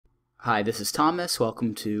Hi, this is Thomas.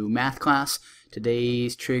 Welcome to math class.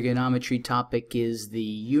 Today's trigonometry topic is the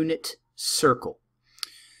unit circle.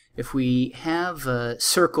 If we have a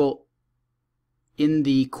circle in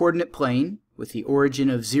the coordinate plane with the origin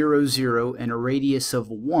of 0, 0 and a radius of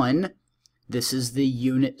 1, this is the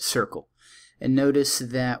unit circle. And notice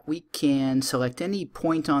that we can select any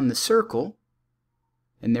point on the circle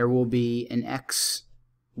and there will be an x,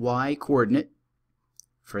 y coordinate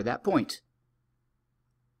for that point.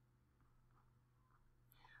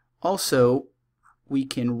 Also, we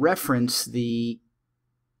can reference the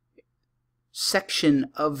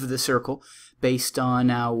section of the circle based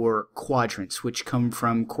on our quadrants, which come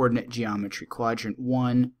from coordinate geometry. Quadrant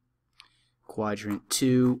 1, Quadrant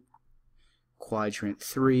 2, Quadrant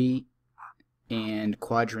 3, and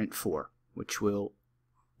Quadrant 4, which will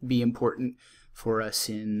be important for us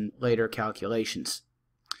in later calculations.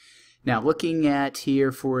 Now, looking at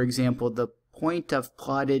here, for example, the point I've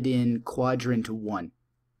plotted in Quadrant 1.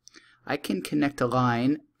 I can connect a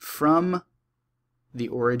line from the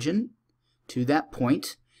origin to that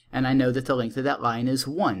point, and I know that the length of that line is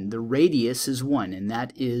 1. The radius is 1, and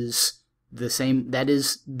that is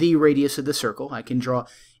the radius of the circle. I can draw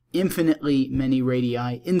infinitely many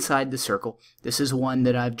radii inside the circle. This is one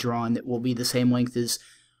that I've drawn that will be the same length as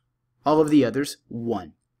all of the others,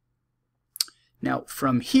 1. Now,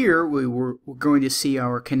 from here, we're going to see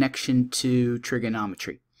our connection to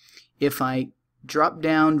trigonometry. If I drop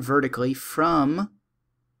down vertically from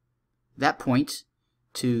that point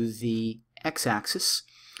to the x-axis,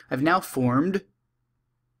 I've now formed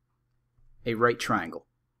a right triangle.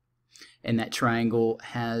 And that triangle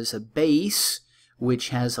has a base which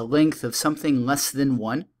has a length of something less than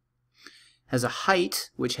 1, has a height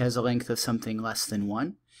which has a length of something less than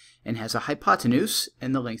 1, and has a hypotenuse,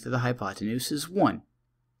 and the length of the hypotenuse is 1.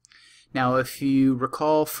 Now, if you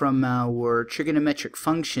recall from our trigonometric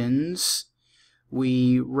functions,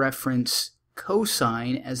 we reference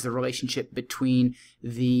cosine as the relationship between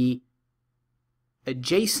the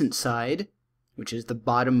adjacent side, which is the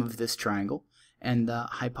bottom of this triangle, and the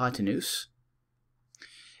hypotenuse.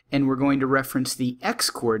 And we're going to reference the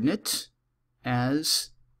x-coordinate as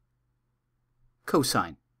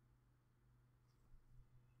cosine.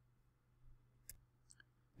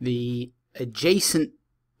 The adjacent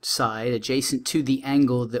side, adjacent to the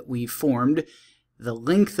angle that we formed, the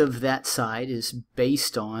length of that side is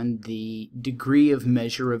based on the degree of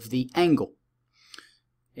measure of the angle.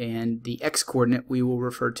 And the x-coordinate we will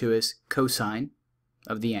refer to as cosine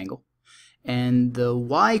of the angle. And the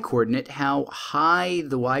y-coordinate, how high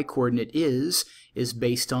the y-coordinate is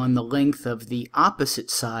based on the length of the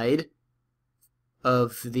opposite side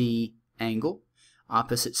of the angle.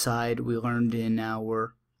 Opposite side we learned in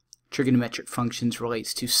our trigonometric functions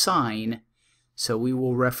relates to sine. So we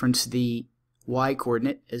will reference the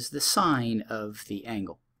y-coordinate as the sine of the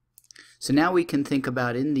angle. So now we can think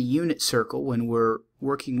about in the unit circle, when we're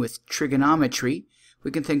working with trigonometry,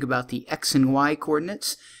 we can think about the x and y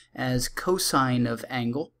coordinates as cosine of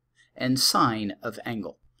angle and sine of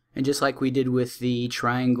angle. And just like we did with the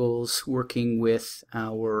triangles working with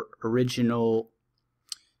our original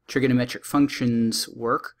trigonometric functions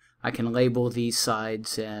work, I can label these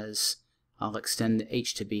sides as, I'll extend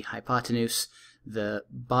h to be hypotenuse. The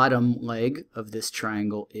bottom leg of this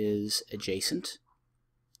triangle is adjacent,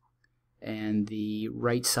 and the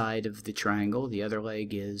right side of the triangle, the other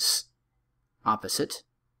leg, is opposite.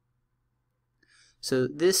 So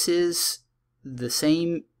this is the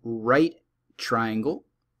same right triangle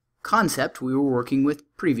concept we were working with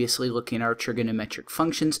previously looking at our trigonometric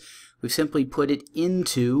functions. We've simply put it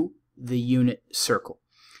into the unit circle.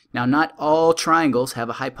 Now, not all triangles have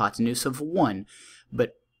a hypotenuse of 1,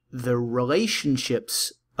 but the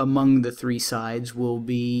relationships among the three sides will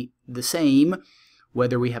be the same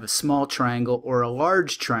whether we have a small triangle or a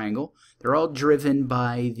large triangle. They're all driven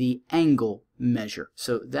by the angle measure.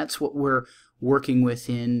 So that's what we're working with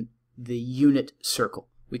in the unit circle.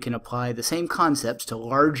 We can apply the same concepts to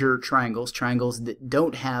larger triangles, triangles that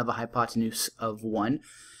don't have a hypotenuse of 1,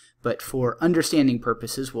 but for understanding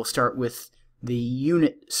purposes we'll start with the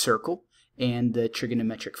unit circle and the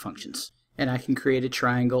trigonometric functions. And I can create a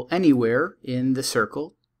triangle anywhere in the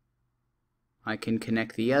circle. I can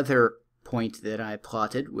connect the other point that I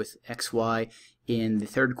plotted with xy in the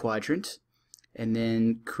third quadrant, and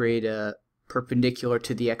then create a perpendicular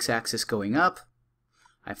to the x-axis going up.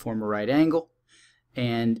 I form a right angle,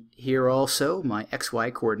 and here also my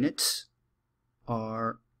xy coordinates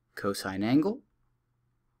are cosine angle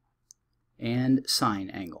and sine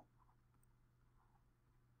angle.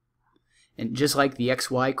 And just like the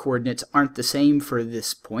xy coordinates aren't the same for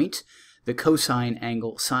this point, the cosine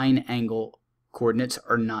angle, sine angle coordinates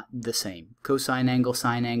are not the same. Cosine angle,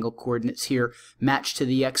 sine angle coordinates here match to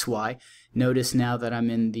the xy. Notice now that I'm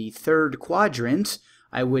in the third quadrant,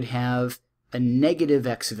 I would have a negative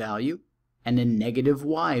x value and a negative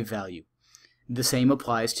y value. The same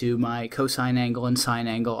applies to my cosine angle and sine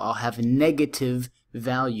angle. I'll have negative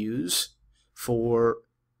values for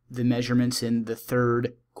the measurements in the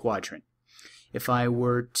third quadrant. If I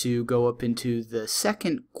were to go up into the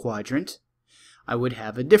second quadrant, I would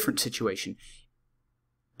have a different situation.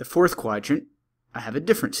 The fourth quadrant, I have a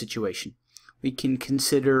different situation. We can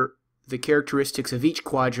consider the characteristics of each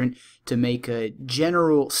quadrant to make a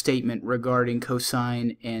general statement regarding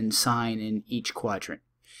cosine and sine in each quadrant.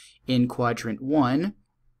 In quadrant 1,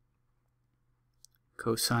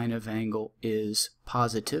 cosine of angle is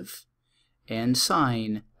positive and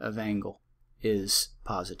sine of angle is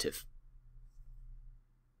positive.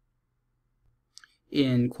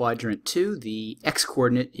 In quadrant 2, the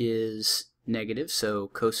x-coordinate is negative, so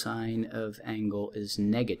cosine of angle is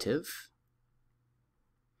negative,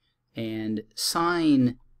 and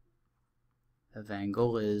sine of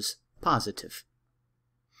angle is positive.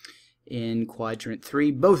 In quadrant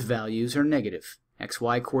 3, both values are negative.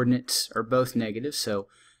 XY coordinates are both negative, so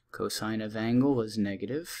cosine of angle is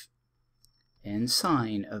negative, and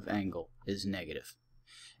sine of angle is negative.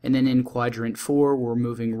 And then in quadrant 4, we're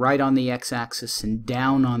moving right on the x-axis and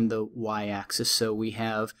down on the y-axis, so we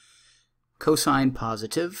have cosine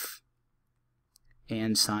positive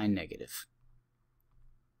and sine negative.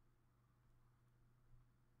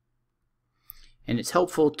 And it's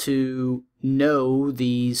helpful to know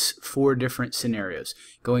these 4 different scenarios.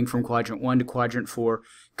 Going from quadrant 1 to quadrant 4,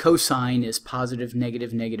 cosine is positive,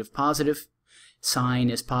 negative, negative, positive. Sine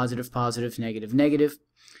is positive, positive, negative, negative.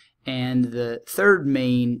 And the third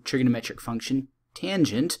main trigonometric function,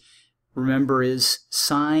 tangent, remember is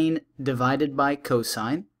sine divided by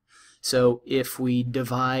cosine. So if we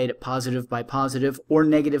divide positive by positive or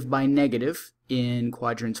negative by negative in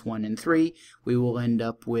quadrants 1 and 3, we will end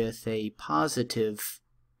up with a positive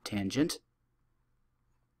tangent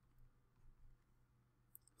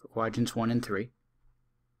for quadrants 1 and 3.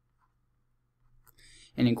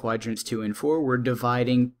 And in quadrants 2 and 4, we're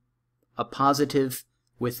dividing a positive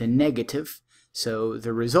with a negative, so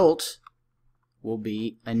the result will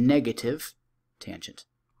be a negative tangent.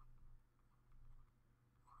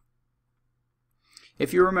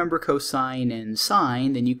 If you remember cosine and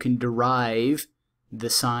sine, then you can derive the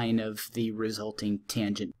sine of the resulting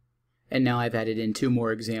tangent. And now I've added in 2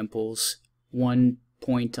 more examples, 1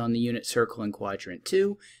 point on the unit circle in quadrant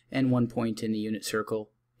 2, and 1 point in the unit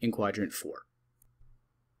circle in quadrant 4.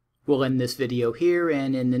 We'll end this video here,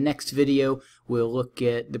 and in the next video we'll look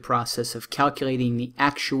at the process of calculating the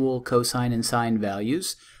actual cosine and sine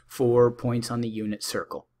values for points on the unit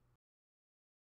circle.